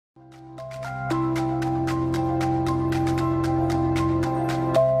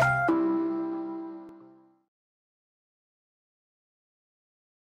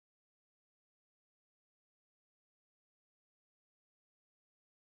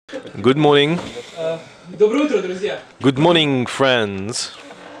Good morning. Доброе утро, друзья! Good morning, friends.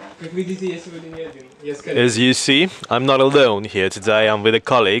 Как видите, я сегодня не один. Я с As коллегой. you see, I'm not alone here today, I'm with a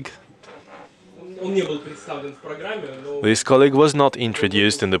colleague. Он не был представлен в программе, но This colleague was not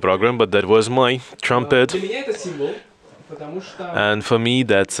introduced in the program, but that was my trumpet. для меня это символ, потому что And for me,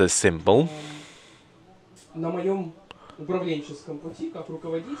 that's a symbol. на моем управленческом пути, как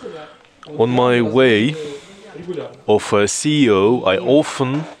руководителя, On my way регулярно. of a CEO, I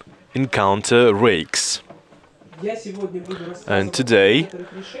often encounter rakes. Я сегодня буду And рассказывать today, о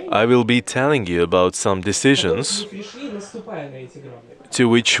некоторых решениях, I will be telling you about some которые decisions мы пришли, наступая на эти грабли. to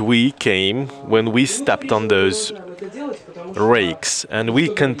which we came when we stepped on those Это делать, потому что rakes, and we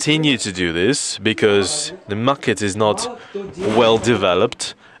continue to do this because the market is not well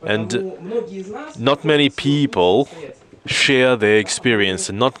developed and многие из нас not many people share their experience,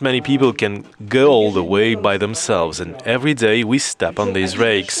 and not many people can go all the way by themselves, and every day we step on these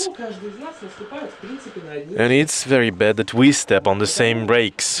rakes, каждый из нас наступает, в принципе, на одни. and it's very bad that we step on the same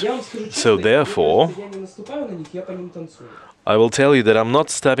rakes. Я вам скажу честно, So therefore, я не наступаю на них, я по ним танцую. I will tell you that I'm not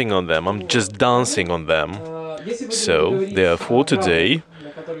stepping on them, I'm just dancing on them. Я сегодня So, буду говорить therefore, о грабах, today, на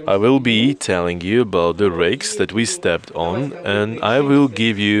которые I will be telling you about the rakes that we stepped on, and I will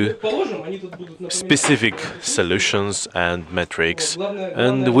give you положим, они тут будут напоминать. specific solutions and metrics, Главное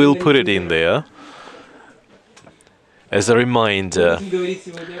and we'll put it in there. As a reminder, будем говорить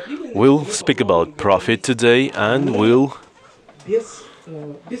сегодня о прибыли, we'll speak about profit today, and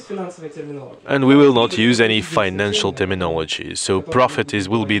без финансовой терминологии. we will not use any financial terminology. So profit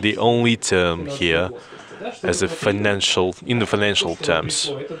will be the only term here as a in the financial terms.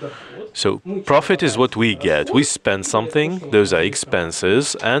 Это доход. So profit is what we get. We spend something, those are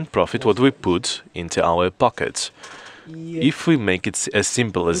expenses, and profit what we put into our pocket. If we make it as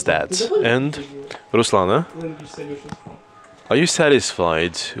simple as that. And Ruslana, Language Solutions. are you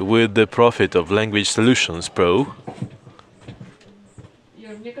satisfied with the profit of Language Solutions Pro?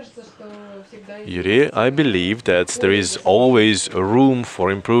 Iurii, I believe that there is always room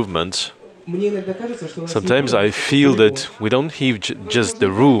for improvement. Мне иногда кажется, что у нас Sometimes I feel that we don't have just the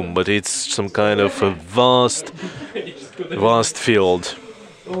room, but it's some kind of a vast field.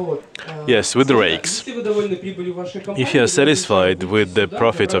 Вот. Yes, with the rakes. Если вы довольны прибылью вашей компании, If you are satisfied with the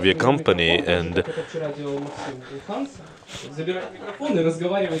profit of your company and как это вчера делал Максим у Ханса, забирать микрофон и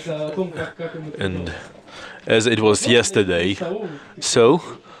разговаривать о том, как ему and as it was yesterday, so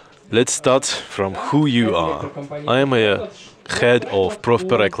let's start from who you are. I am a head of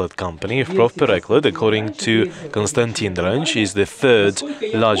Profitability company. Profitability, according to Konstantin Dranch, is the third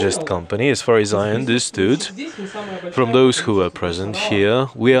largest company, as far as I understood. From those who are present here,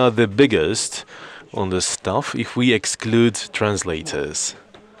 we are the biggest on the staff if we exclude translators.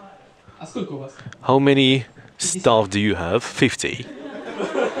 А сколько у вас? How many staff do you have? 50.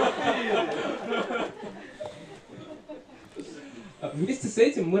 Вместе с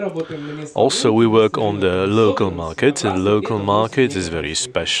этим мы работаем на местном Also, we work on the local market, and local market is very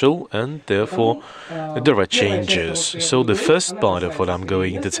special, and therefore there are changes. So the first part of what I'm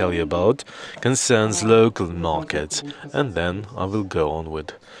going to tell you about concerns local market, and then I will go on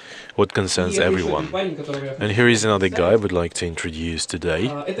with what concerns everyone. And here is another guy I would like to introduce today.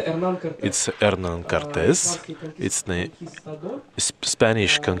 It's Hernán Cortés. It's the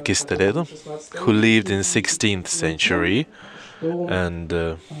Spanish conquistador who lived in 16th century. And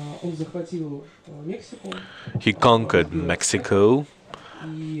he conquered Mexico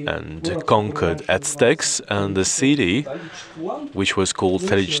and conquered Aztecs, and the city, which was called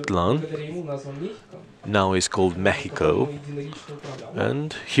Tenochtitlan, now is called Mexico,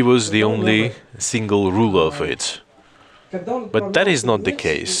 and he was the only single ruler of it. But that is not the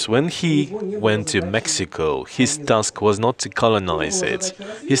case. When he went to Mexico, his task was not to colonize it.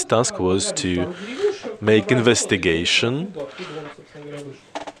 His task was to make investigation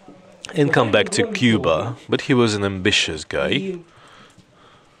and come back to Cuba. But he was an ambitious guy.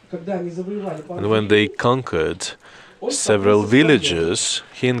 And when they conquered several villages,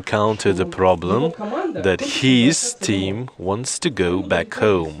 he encountered a problem that his team wants to go back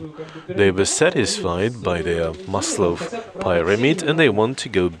home. They were satisfied by their Maslow pyramid and they want to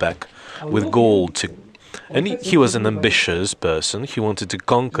go back with gold. And he was an ambitious person. He wanted to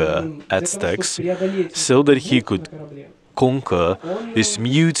conquer Aztecs so that he could conquer this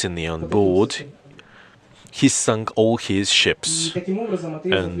mutiny on board. He sunk all his ships,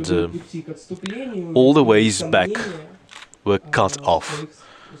 and all the ways back were cut off.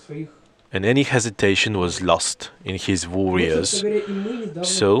 and any hesitation was lost in his warriors.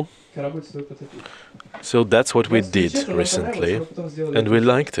 So that's what we did recently, and we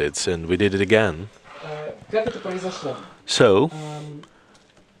liked it, and we did it again. So,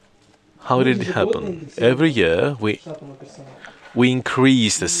 how did it happen? Every year we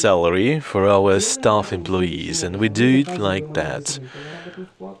increase the salary for our staff employees, and we do it like that.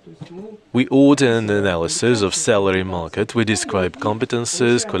 We order an analysis of salary market, we describe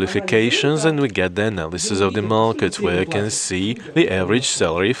competences, qualifications, and we get the analysis of the market, where you can see the average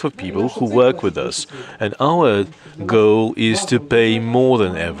salary for people who work with us. And our goal is to pay more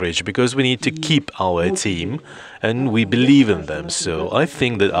than average, because we need to keep our team, and we believe in them. So I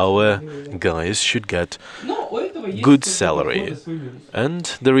think that our guys should get good salary.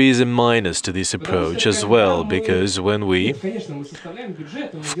 And there is a minus to this approach as well, because when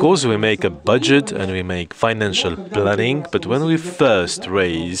of course we make a budget and we make financial planning, but when we first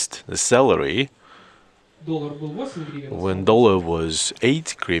raised the salary, when dollar was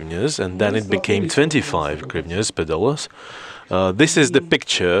 8 hryvnias and then it became 25 hryvnias per dollar, this is the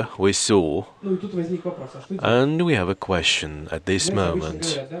picture we saw. And we have a question at this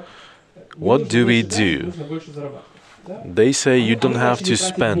moment. What do we do? They say you don't have to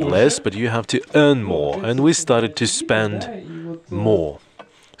spend less, but you have to earn more. And we started to spend more.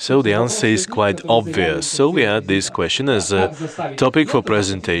 So the answer is quite obvious. So we had this question as a topic for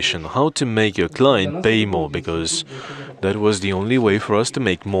presentation: how to make your client pay more, because that was the only way for us to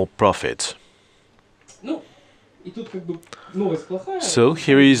make more profit. So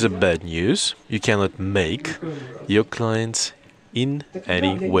here is a bad news: you cannot make your clients in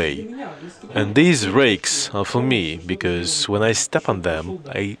any way. And these rakes are for me, because when I step on them,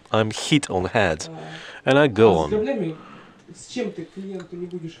 I'm hit on the head, and I go on.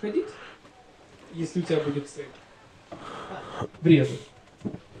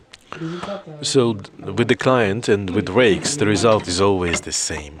 So with the client and with rakes, the result is always the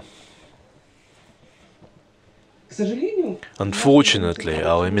same. Unfortunately,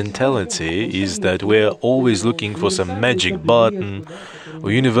 our mentality is that we're always looking for some magic button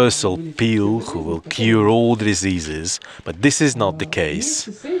or universal pill who will cure all diseases, but this is not the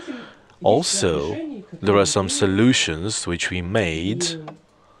case. Also, there are some solutions which we made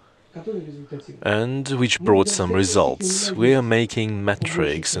and which brought some results. We are making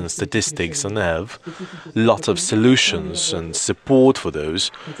metrics and statistics and have lots of solutions and support for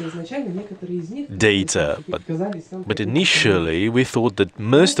those data. But initially we thought that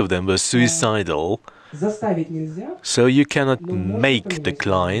most of them were suicidal. So you cannot make the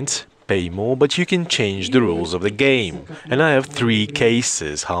client pay more, but you can change the rules of the game. And I have 3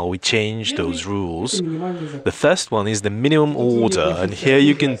 cases how we change those rules. The first one is the minimum order, and here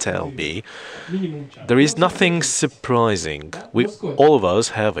you can tell me there is nothing surprising. All of us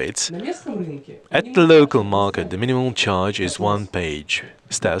have it. At the local market, the minimum charge is 1 page.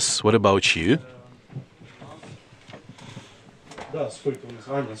 Stas, what about you?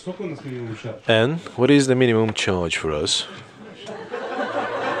 And what is the minimum charge for us?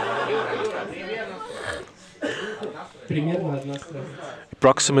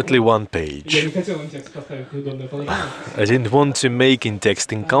 Approximately 1 page. I didn't want to make in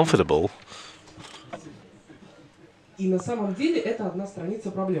texting comfortable.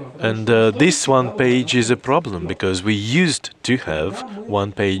 And this 1 page is a problem, because we used to have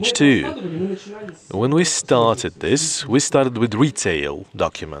 1 page too. When we started this, we started with retail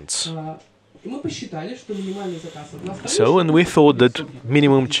documents. So, and we thought that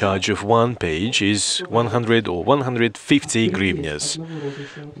minimum charge of 1 page is 100 or 150 hryvnias.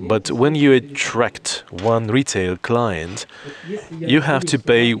 But when you attract 1 retail client, you have to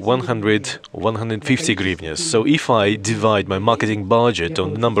pay 100 or 150 hryvnias. So if I divide my marketing budget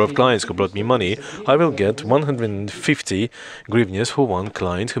on the number of clients who brought me money, I will get 150 hryvnias for 1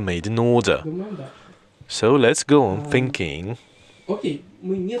 client who made an order. So let's go on thinking.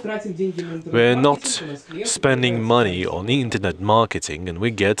 We're not spending money on internet marketing and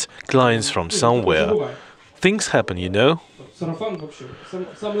we get clients from somewhere. Things happen, you know.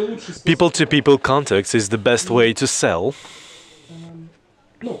 People-to-people contacts is the best way to sell.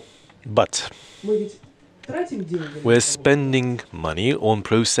 But we're spending money on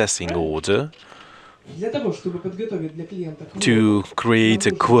processing order to create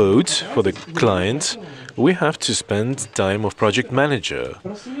a quote for the client. We have to spend time of project manager.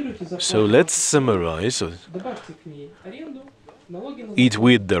 So let's summarize it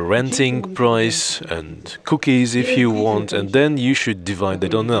with the renting price and cookies if you want, and then you should divide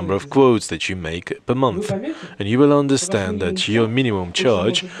that on the number of quotes that you make per month. And you will understand that your minimum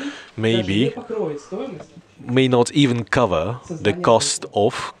charge may not even cover the cost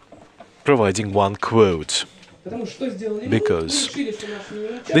of providing one quote. Because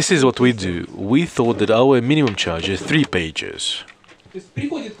this is what we do. We thought that our minimum charge is 3 pages.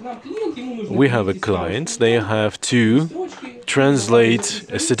 We have a client, they have to translate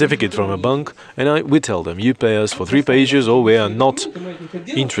a certificate from a bank, and we tell them, you pay us for 3 pages or we are not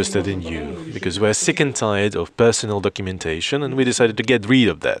interested in you, because we're sick and tired of personal documentation, and we decided to get rid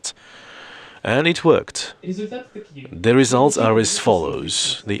of that. And it worked. The results are as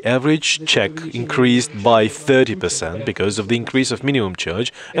follows. The average check increased by 30% because of the increase of minimum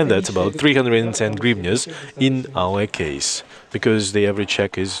charge, and that's about 310 hryvnias in our case, because the average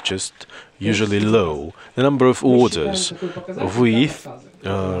check is just usually low. The number of orders, we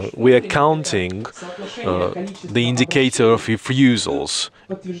are counting the indicator of refusals.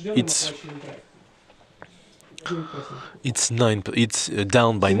 It's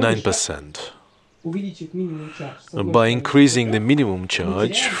down by 9%. By increasing the minimum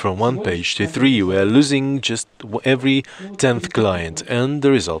charge from 1 page to 3, we are losing just every 10th client, and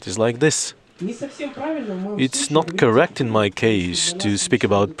the result is like this. It's not correct in my case to speak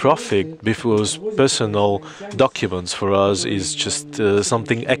about profit, because personal documents for us is just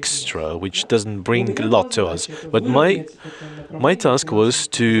something extra, which doesn't bring a lot to us. But my task was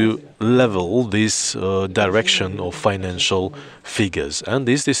to level this direction of financial figures, and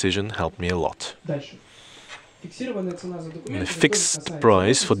this decision helped me a lot. The fixed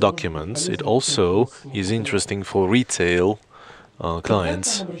price for documents, it also is interesting for retail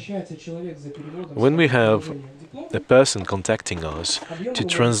clients. When we have a person contacting us to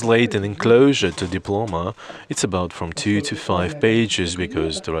translate an enclosure to diploma, it's about from 2 to 5 pages,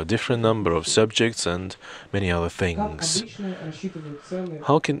 because there are different number of subjects and many other things.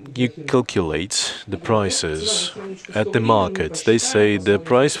 How can you calculate the prices at the market? They say the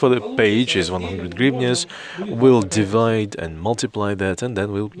price for the page is 100 hryvnias, we'll divide and multiply that, and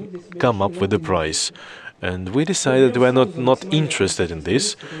then we'll come up with the price. And we decided we're not interested in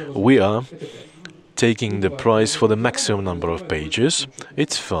this. We are taking the price for the maximum number of pages.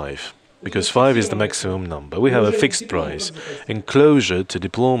 It's 5, because 5 is the maximum number. We have a fixed price. Enclosure to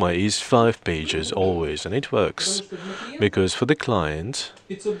diploma is 5 pages always, and it works. Because for the client,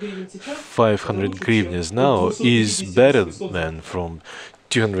 500 hryvnias now is better than from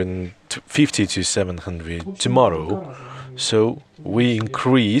 250 to 700 tomorrow. So we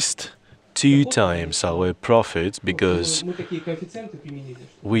increased 2 times our profit, because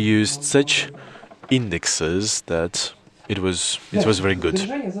we used such indexes that it was very good.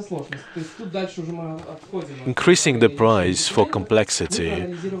 Increasing the price for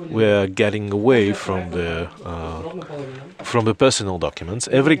complexity, we are getting away from the personal documents.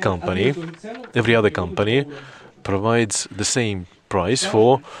 Every other company provides the same price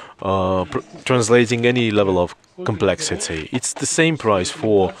for translating any level of complexity. It's the same price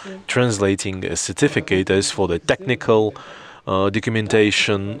for translating a certificate as for the technical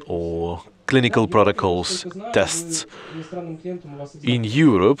documentation or clinical protocols, tests. In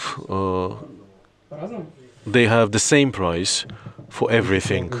Europe, they have the same price for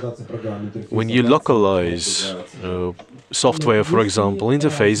everything. When you localize software, for example,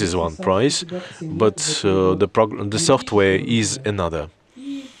 interface is one price, but the software is another.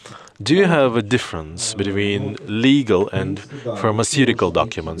 Do you have a difference between legal and pharmaceutical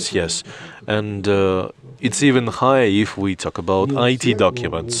documents? Yes. And it's even higher if we talk about IT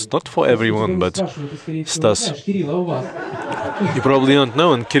documents. Not for everyone, but Stas, you probably don't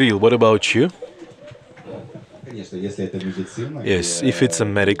know. And Kirill, what about you? Yes, if it's a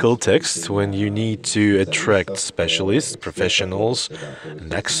medical text, when you need to attract specialists, professionals,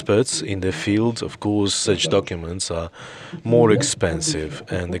 and experts in the field, of course, such documents are more expensive,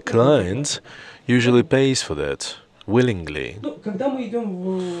 and the client usually pays for that willingly.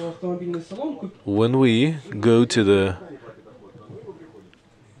 When we go to the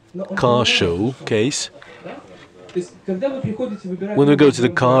car show case, when we go to the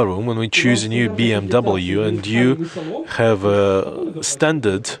car room, when we choose a new BMW and you have a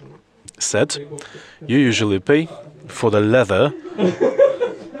standard set, you usually pay for the leather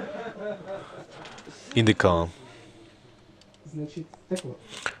in the car.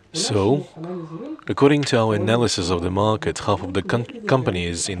 So, according to our analysis of the market, half of the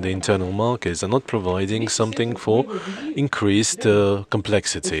companies in the internal markets are not providing something for increased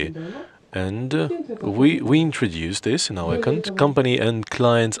complexity. And we introduced this in our company, and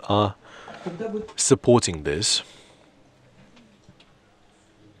clients are supporting this.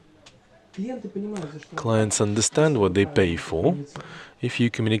 Clients understand what they pay for if you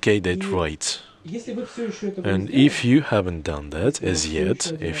communicate it right. And if you haven't done that as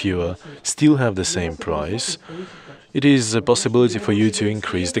yet, if you still have the same price, it is a possibility for you to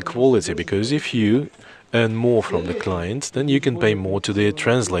increase the quality, because if you earn more from the client, then you can pay more to the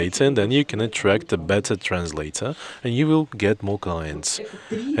translator, and then you can attract a better translator, and you will get more clients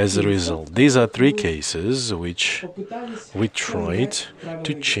as a result. These are three cases which we tried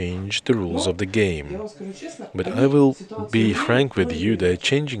to change the rules of the game. But I will be frank with you, they're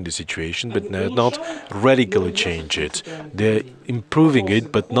changing the situation, but they're not radically change it. They're improving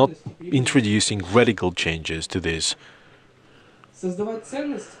it, but not introducing radical changes to this.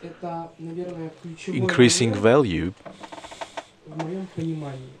 Increasing value,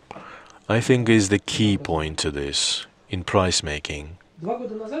 I think, is the key point to this in price making.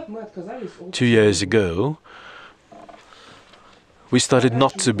 2 years ago, we started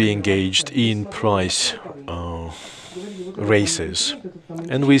not to be engaged in price races.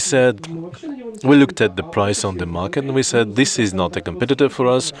 And we looked at the price on the market and we said, this is not a competitor for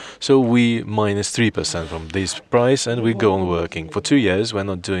us, so we minus 3% from this price and we go on working. For 2 years, we're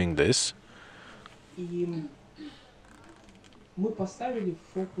not doing this.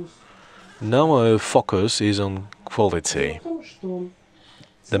 Now our focus is on quality.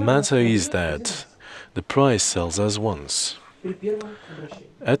 The matter is that the price sells us once,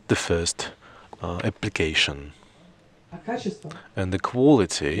 at the first application. And the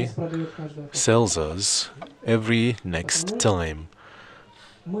quality sells us every next time.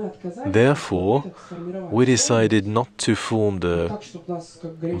 Therefore, we decided not to form the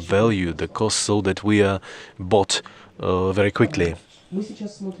value, the cost, so that we are bought very quickly.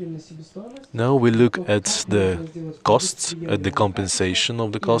 Now we look at the costs, at the compensation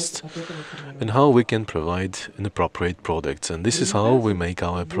of the costs, and how we can provide an appropriate product. And this is how we make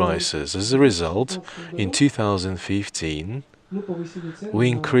our prices. As a result, in 2015, we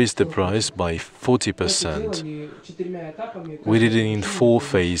increased the price by 40%. We did it in 4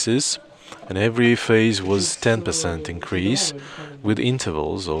 phases, and every phase was 10% increase, with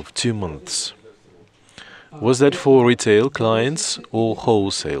intervals of 2 months. Was that for retail clients or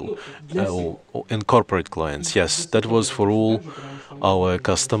wholesale and corporate clients? Yes, that was for all our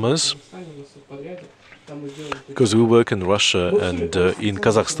customers, because we work in Russia and in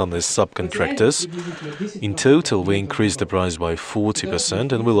Kazakhstan as subcontractors. In total, we increased the price by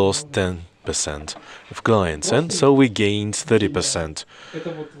 40% and we lost 10% of clients, and so we gained 30%.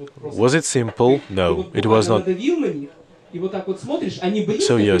 Was it simple? No, it was not.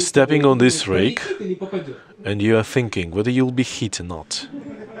 So you're stepping on this rake and you are thinking whether you'll be hit or not.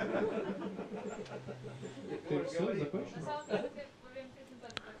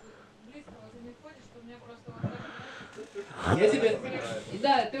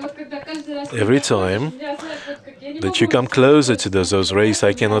 Every time that you come closer to those rakes,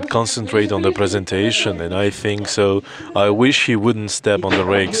 I cannot concentrate on the presentation, and I think so. I wish he wouldn't step on the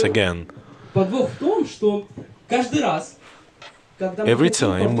rakes again. Every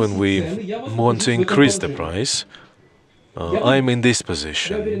time when we want to increase the price, I'm in this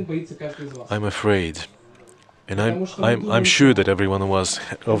position. I'm afraid. And I'm sure that everyone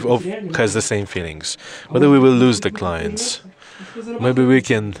has the same feelings. Whether we will lose the clients, maybe we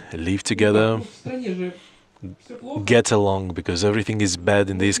can live together, get along, because everything is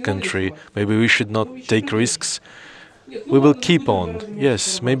bad in this country. Maybe we should not take risks. We will keep on.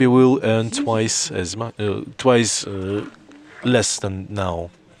 Yes, maybe we'll earn twice less than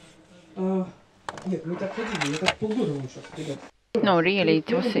now. No, really,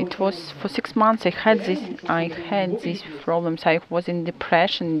 it was for 6 months. I had these problems. I was in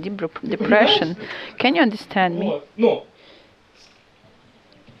depression, deep depression. Can you understand me?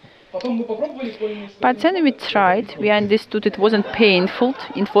 But then we tried. We understood it wasn't painful.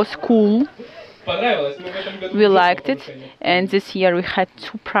 It was cool. We liked it, and this year we had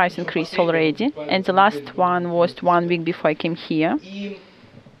 2 price increases already, and the last one was 1 week before I came here.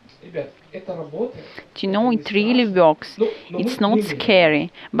 Do you know, it really works. It's not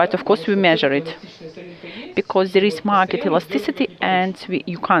scary, but of course we measure it, because there is market elasticity and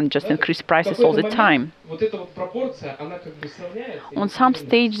you can't just increase prices all the time. On some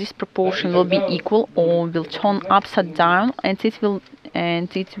stage this proportion will be equal or will turn upside down, and it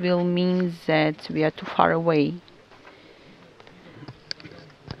will mean that we are too far away.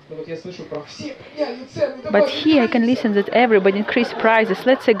 But here I can listen that everybody increase prices.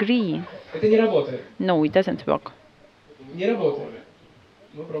 Let's agree. No, it doesn't work.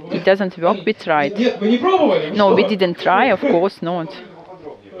 It doesn't work. We tried. No, we didn't try. Of course not.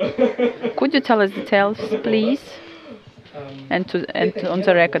 Could you tell us details, please? And on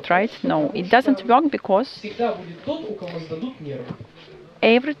the record, right? No, it doesn't work because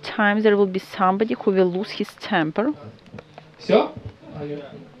every time there will be somebody who will lose his temper. Все?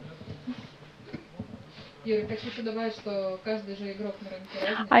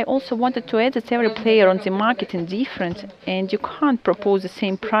 I also wanted to add that every player on the market is different, and you can't propose the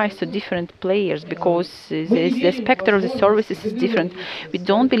same price to different players because the spectrum of the services is different. We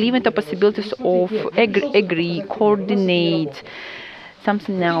don't believe in the possibilities of agree, coordinate,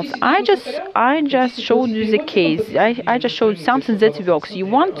 something else. I just showed you the case. I just showed something that works. You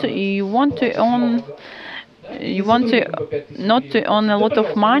want to earn. You want to not to earn a lot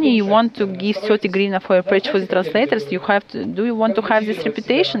of money. You want to give 30 hryvnia for a page for the translators. You have to. Do you want to have this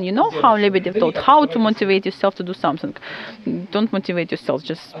reputation? You know how Lebedev taught how to motivate yourself to do something. Don't motivate yourself.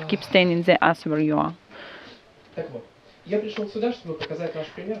 Just keep staying in the ass where you are.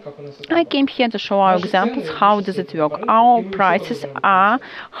 I came here to show our examples. How does it work? Our prices are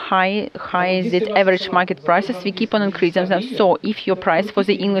high the average market prices. We keep on increasing them. So if your price for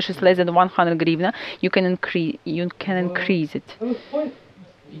the English is less than 100 hryvnia, you can increase it.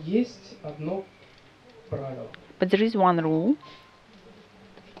 But there is one rule.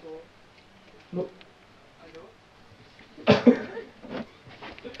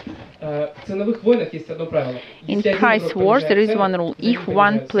 In price wars, there is one rule. If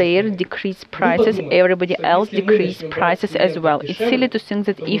one player decreases prices, everybody else decreases prices as well. It's silly to think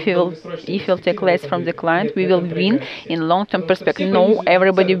that if we'll take less from the client, we will win in long-term perspective. No,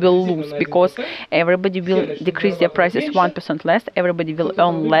 everybody will lose because everybody will decrease their prices 1% less. Everybody will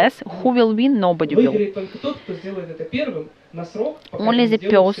earn less. Who will win? Nobody will. Only the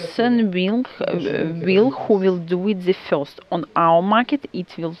person who will do it the first. On our market,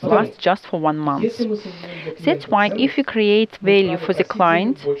 it will last just for 1 month. That's why if we create value for the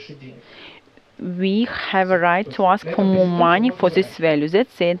client, we have a right to ask for more money for this value.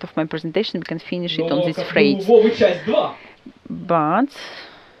 That's the end of my presentation. We can finish it on this phrase. But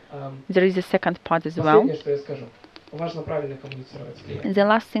there is a second part as well. The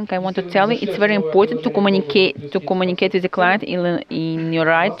last thing I want to tell you, it's very important to communicate with the client in your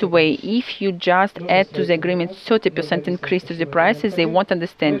right way. If you just add to the agreement 30% increase to the prices, they won't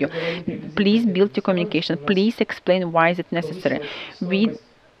understand you. Please build your communication. Please explain why is it necessary.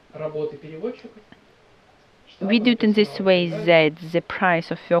 We do it in this way that the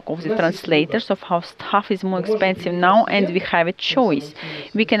price of work of the translators, of our staff, is more expensive now, and we have a choice.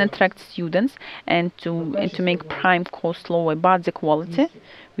 We can attract students and to make prime cost lower, but the quality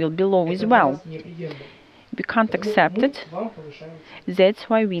will be low as well. We can't accept it. That's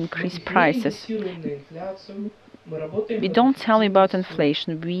why we increase prices. We don't tell about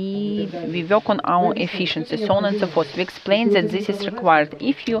inflation. We work on our efficiency, so on and so forth. We explain that this is required.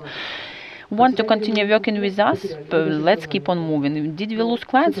 If you want to continue working with us, let's keep on moving. Did we lose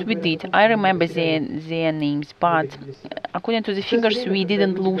clients? We did. I remember their names, but according to the figures, we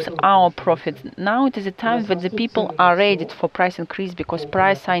didn't lose our profit. Now it is a time when the people are ready for price increase because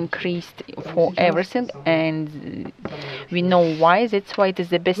prices are increased for everything, and we know why. That's why it is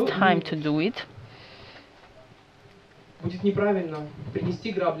the best time to do it.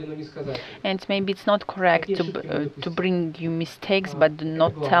 And maybe it's not correct to bring you mistakes, but do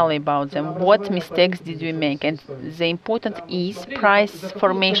not tell about them. What mistakes did we make? And the important is price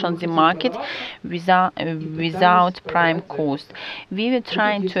formation on the market without prime cost. We were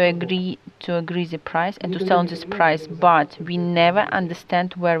trying to agree the price and to sell on this price, but we never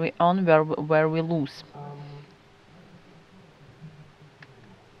understand where we earn, where we lose.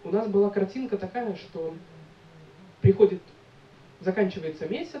 We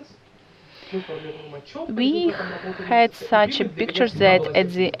had such a picture that at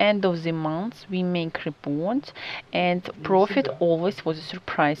the end of the month we make report, and profit always was a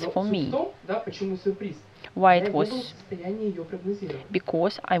surprise for me. Why it was?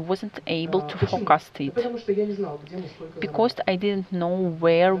 Because I wasn't able to forecast it. Because I didn't know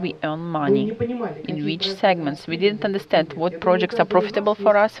where we earn money, in which segments. We didn't understand what projects are profitable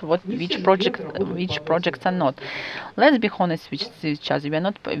for us, which projects are not. Let's be honest with each other. We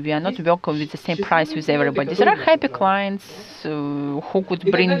are not working with the same price with everybody. There are happy clients who could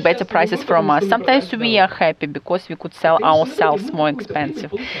bring better prices from us. Sometimes we are happy because we could sell ourselves more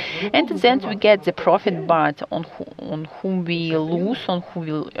expensive. And at the end we get the profit, but on whom we lose, on who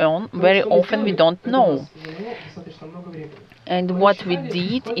will earn, very often we don't know. And what we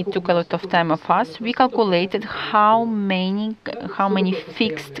did, it took a lot of time of us. We calculated how many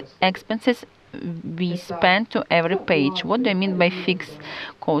fixed expenses we spend to every page. What do I mean by fixed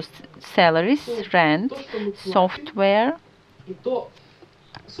costs? Salaries, rent, software,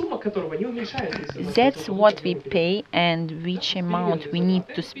 That's what we pay and which amount we need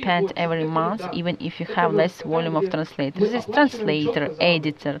to spend every month, even if you have less volume of translators. This is translator,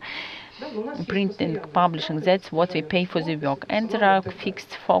 editor, printing, publishing, that's what we pay for the work. And there are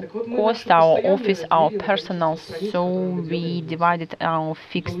fixed costs, our office, our personal, so we divided our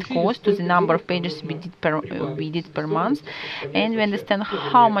fixed cost to the number of pages we did per month, and we understand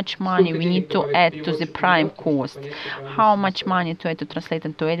how much money we need to add to the prime cost, how much money to add to translate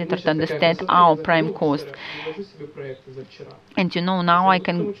and to editor to understand our prime cost. And you know, now I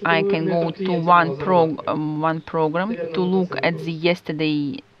can go to one program to look at the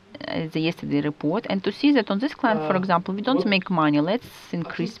yesterday report and to see that on this client, for example, we don't make money. Let's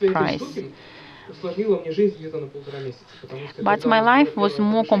increase price. But my life was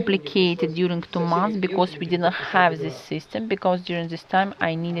more complicated during 2 months because we didn't have this system, because during this time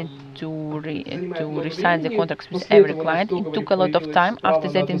I needed to resign the contracts with every client. It took a lot of time. After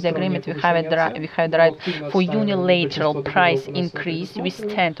that, in the agreement we had the right for unilateral price increase. We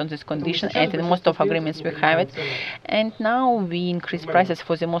stand on this condition, and in most of agreements we have it. And now we increase prices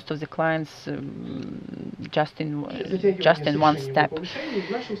for the most of the clients just in one step.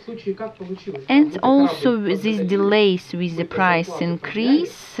 And also these delays with the price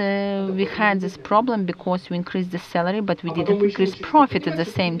increase, we had this problem because we increased the salary, but we didn't increase profit at the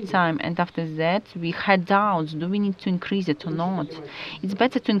same time. And after that, we had doubts: do we need to increase it or not? It's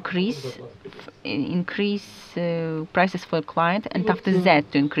better to increase prices for a client, and after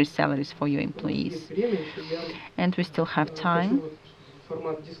that to increase salaries for your employees. And we still have time.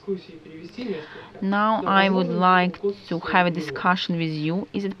 Now I would like to have a discussion with you.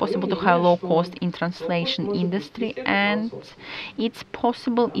 Is it possible to have low cost in translation industry? And it's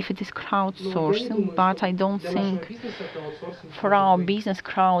possible if it is crowdsourcing, but I don't think for our business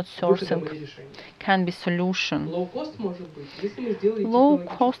crowdsourcing can be solution. Low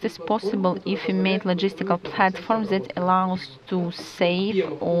cost is possible if we made logistical platforms that allows to save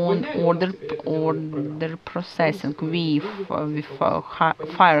on order processing. We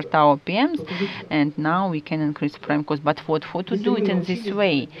fired our PMs, and now we can increase prime cost. But what for to do it in this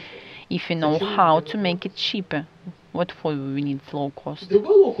way? If you know how to make it cheaper, what for we need low cost?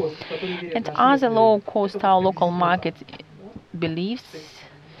 And other low cost our local market believes is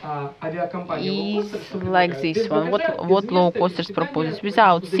like this one. What low costers proposes: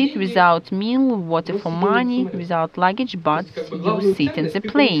 without seat, without meal, water for money, without luggage, but you sit in the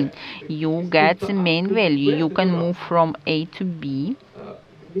plane. You get the main value. You can move from A to B.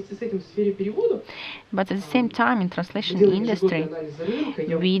 But at the same time, in translation industry,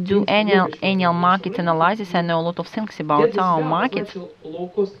 we do annual market analysis and know a lot of things about our market.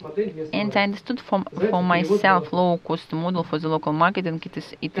 And I understood for myself low-cost model for the local market, and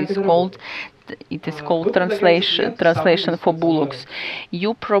it is called translation for bullocks.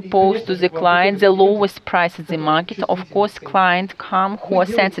 You propose to the client the lowest price at the market. Of course, client come who are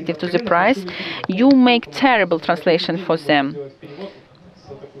sensitive to the price. You make terrible translation for them.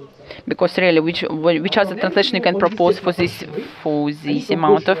 Because really, which other translation you can propose for this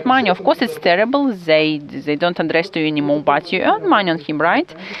amount of money? Of course, it's terrible. They don't understand you anymore, but you earn money on him,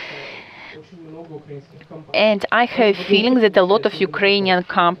 right? And I have a feeling that a lot of Ukrainian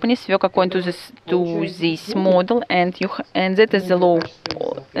companies work according to this model, and that is the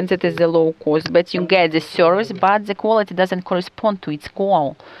low cost. But you get the service, but the quality doesn't correspond to its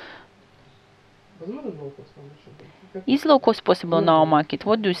goal. Is low cost possible in our market?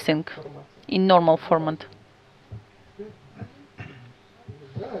 What do you think in normal format?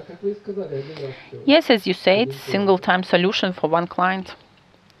 Yes, as you said, single time solution for one client.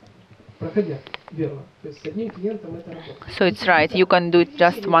 So it's right, you can do it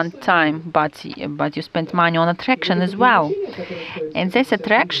just one time, but you spend money on attraction as well. And this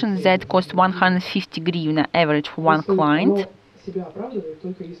attraction that costs 150 hryvnia average for one client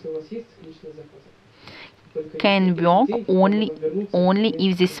can work only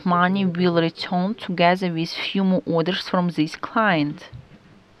if this money will return together with few more orders from this client.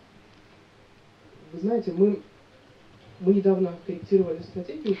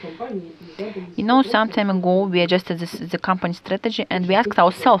 You know, some time ago we adjusted the company strategy, and we asked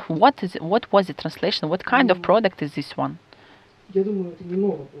ourselves, what was the translation? What kind of product is this one?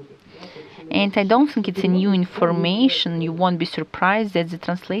 And I don't think it's a new information. You won't be surprised that the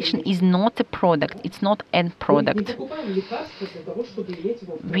translation is not a product. It's not an product.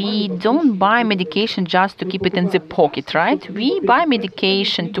 We don't buy medication just to keep it in the pocket, right? We buy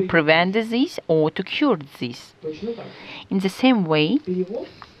medication to prevent disease or to cure disease. In the same way,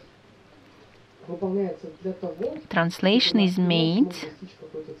 Translation is made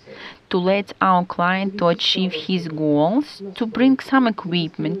to let our client to achieve his goals, to bring some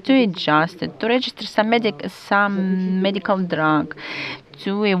equipment, to adjust it, to register some medical drug,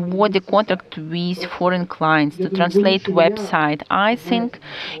 to award a contract with foreign clients, to translate website. I think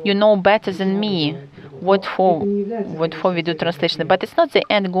you know better than me what for we do translation, but it's not the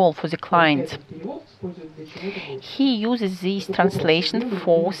end goal for the client. He uses this translation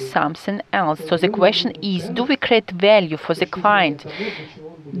for something else. So the question is, do we create value for the client?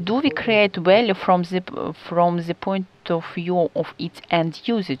 Do we create value from the point of view of its end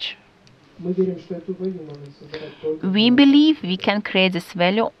usage? We believe we can create this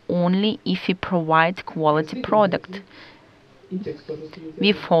value only if we provide quality product.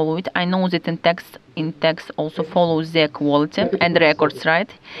 We follow it. I know that in text also follows their quality and records,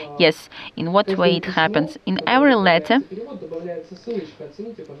 right? Yes. In what way it happens? In every letter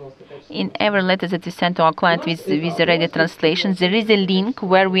that we send to our client with the ready translation, there is a link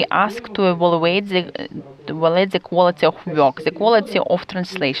where we ask to evaluate the quality of work, the quality of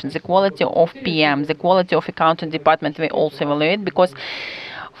translation, the quality of PM, the quality of accounting department. We also evaluate, because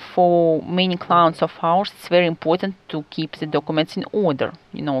for many clients of ours, it's very important to keep the documents in order,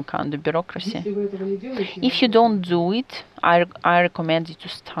 kind of bureaucracy. If you don't do it, I recommend you to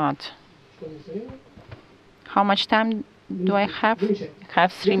start. How much time do I have? I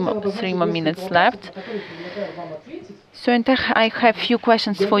have three more minutes left. So I have few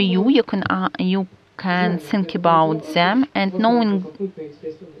questions for you. You can think about them, and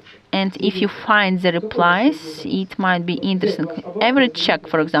if you find the replies, it might be interesting. Average check,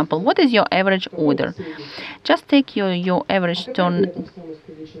 for example. What is your average order? Just take your average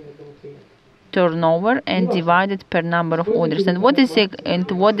turnover and divide it per number of orders. And what is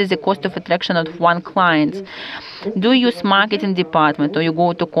the cost of attraction of one client? Do you use marketing department, or you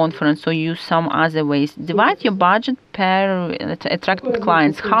go to conference, or use some other ways? Divide your budget per attracted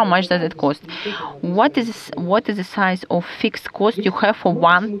clients. How much does it cost? What is the size of fixed cost you have for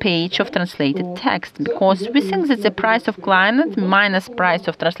one page of translated text? Because we think that the price of client minus price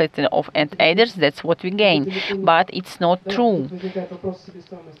of translated and adders, that's what we gain. But it's not true.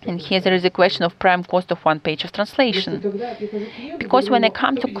 And here there is a question of prime cost of one page of translation. Because when I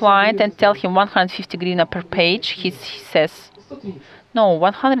come to client and tell him 150 hryvnia per page, he says, no,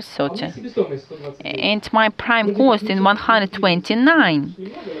 130. And my prime cost is 129.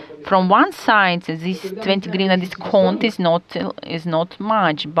 From one side, this 20 hryvnia discount is not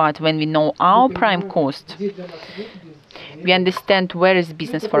much, but when we know our prime cost, we understand where is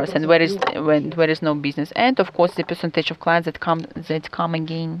business for us and where is no business. And of course, the percentage of clients that come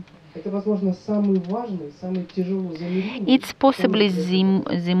again. It's possibly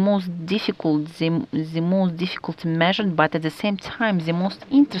the most difficult measured, but at the same time the most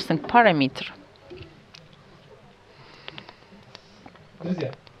interesting parameter.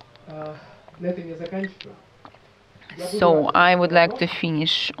 So I would like to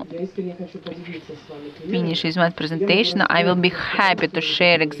finish with my presentation. I will be happy to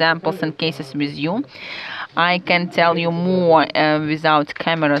share examples and cases with you. I can tell you more without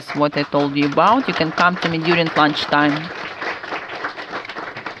cameras what I told you about. You can come to me during lunchtime.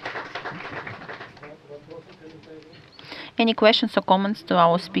 Any questions or comments to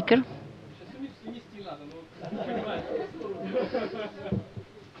our speaker?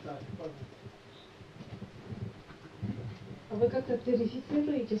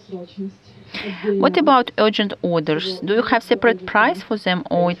 What about urgent orders? Do you have separate price for them,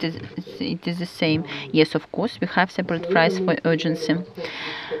 or it is the same? Yes, of course, we have separate price for urgency.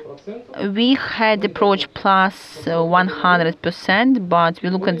 We had approach plus 100%, but we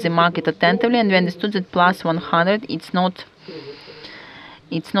look at the market attentively and we understood that plus 100 it's not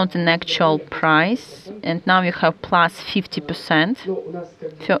an actual price, and now we have plus 50%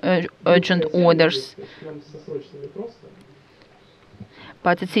 for urgent orders.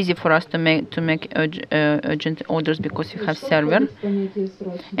 But it's easy for us to make urgent orders because we have server.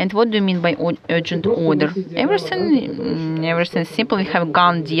 And what do you mean by urgent order? Everything simple. We have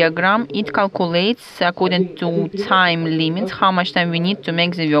Gantt diagram. It calculates according to time limits how much time we need to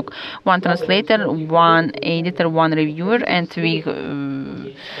make the work. One translator, one editor, one reviewer, and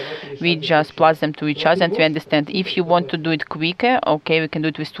we just plus them to each other, and we understand if you want to do it quicker, okay, we can do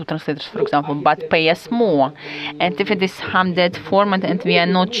it with 2 translators, for example, but pay us more. And if it is some dead format and we are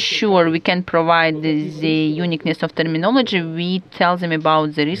not sure we can provide the uniqueness of terminology, we tell them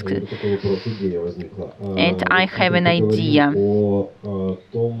about the risk. And I have an idea.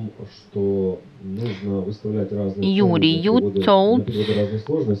 Iurii,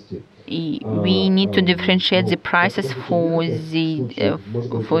 we need to differentiate the prices for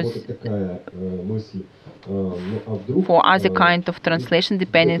other kind of translation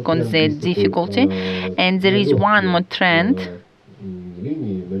depending on the difficulty. And there is one more trend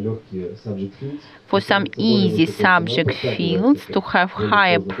for some easy subject fields to have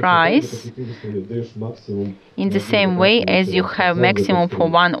higher price in the same way as you have maximum for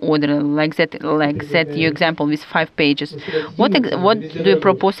one order, like that your example with 5 pages. What do you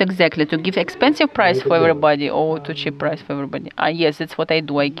propose exactly? To give expensive price for everybody or to cheap price for everybody? Yes, that's what I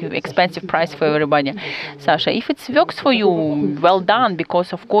do. I give expensive price for everybody. Sasha, if it works for you, well done,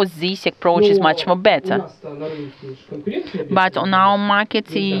 because of course this approach is much more better. But on our market,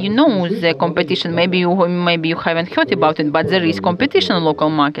 you know the competition. Maybe you haven't heard about it, but there is competition on local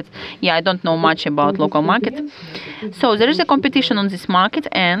market. Yeah, I don't know much about local market. So there is a competition on this market,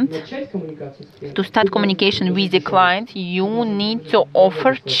 and to start communication with the client, you need to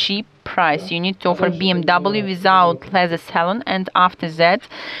offer cheap price. You need to offer BMW without leather salon, and after that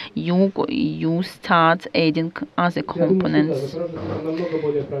you start adding other components.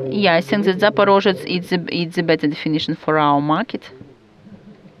 Yeah, I think that Zaporozhets it's a better definition for our market.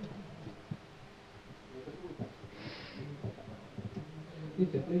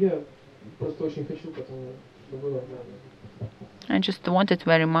 I just want it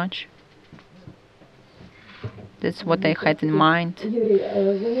very much. That's what I had in mind.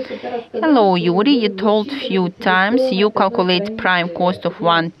 Hello, Yuri. You told few times you calculate prime cost of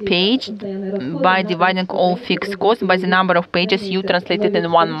one page by dividing all fixed costs by the number of pages you translated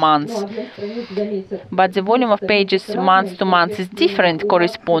in 1 month. But the volume of pages month to month is different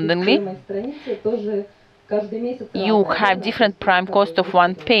correspondingly. You have different prime cost of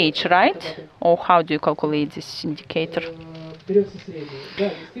one page, right? Or how do you calculate this indicator?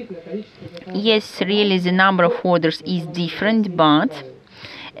 Yes, really the number of orders is different, but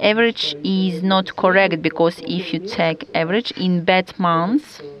average is not correct, because if you take average in bad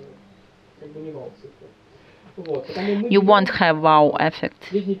months, you won't have wow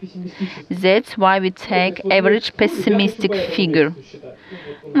effect. That's why we take average pessimistic figure.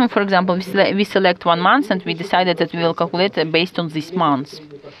 For example, we select 1 month and we decided that we will calculate based on this month.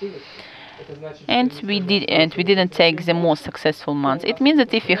 And we didn't take the most successful months. It means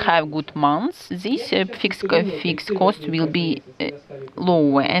that if you have good months, this fixed cost will be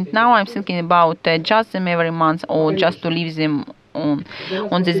lower. And now I'm thinking about adjust them every month, or just to leave them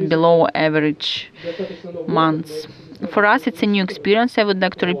on this below average months. For us, it's a new experience. I would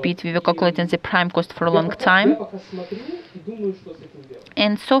like to repeat, we were calculating the prime cost for a long time.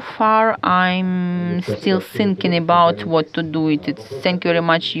 And so far, I'm still thinking about what to do with it. Thank you very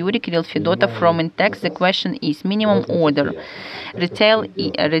much, Iurii. Kirill Fedotov from Intex. The question is minimum order. Retail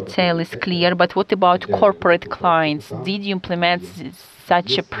is clear, but what about corporate clients? Did you implement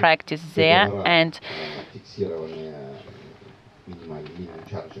such a practice there? And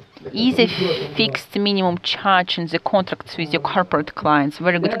is a fixed minimum charge in the contracts with your corporate clients?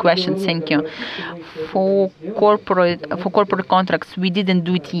 Very good question, thank you. For corporate contracts, we didn't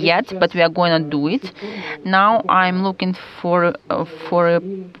do it yet, but we are going to do it. Now I'm looking for a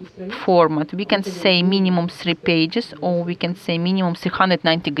format. We can say minimum 3 pages, or we can say minimum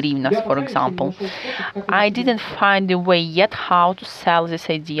 390 hryvnias, for example. I didn't find a way yet how to sell this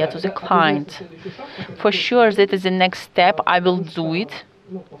idea to the client. For sure, that is the next step. I will do it,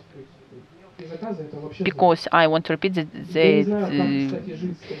 because I want to repeat that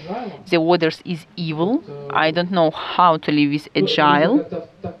the orders is evil. I don't know how to live with agile.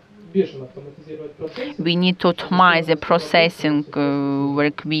 We need to optimize the processing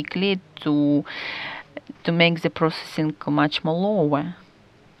very quickly to make the processing much more lower.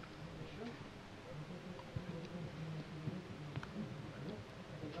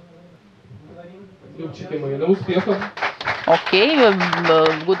 Okay,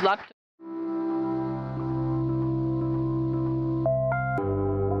 good luck.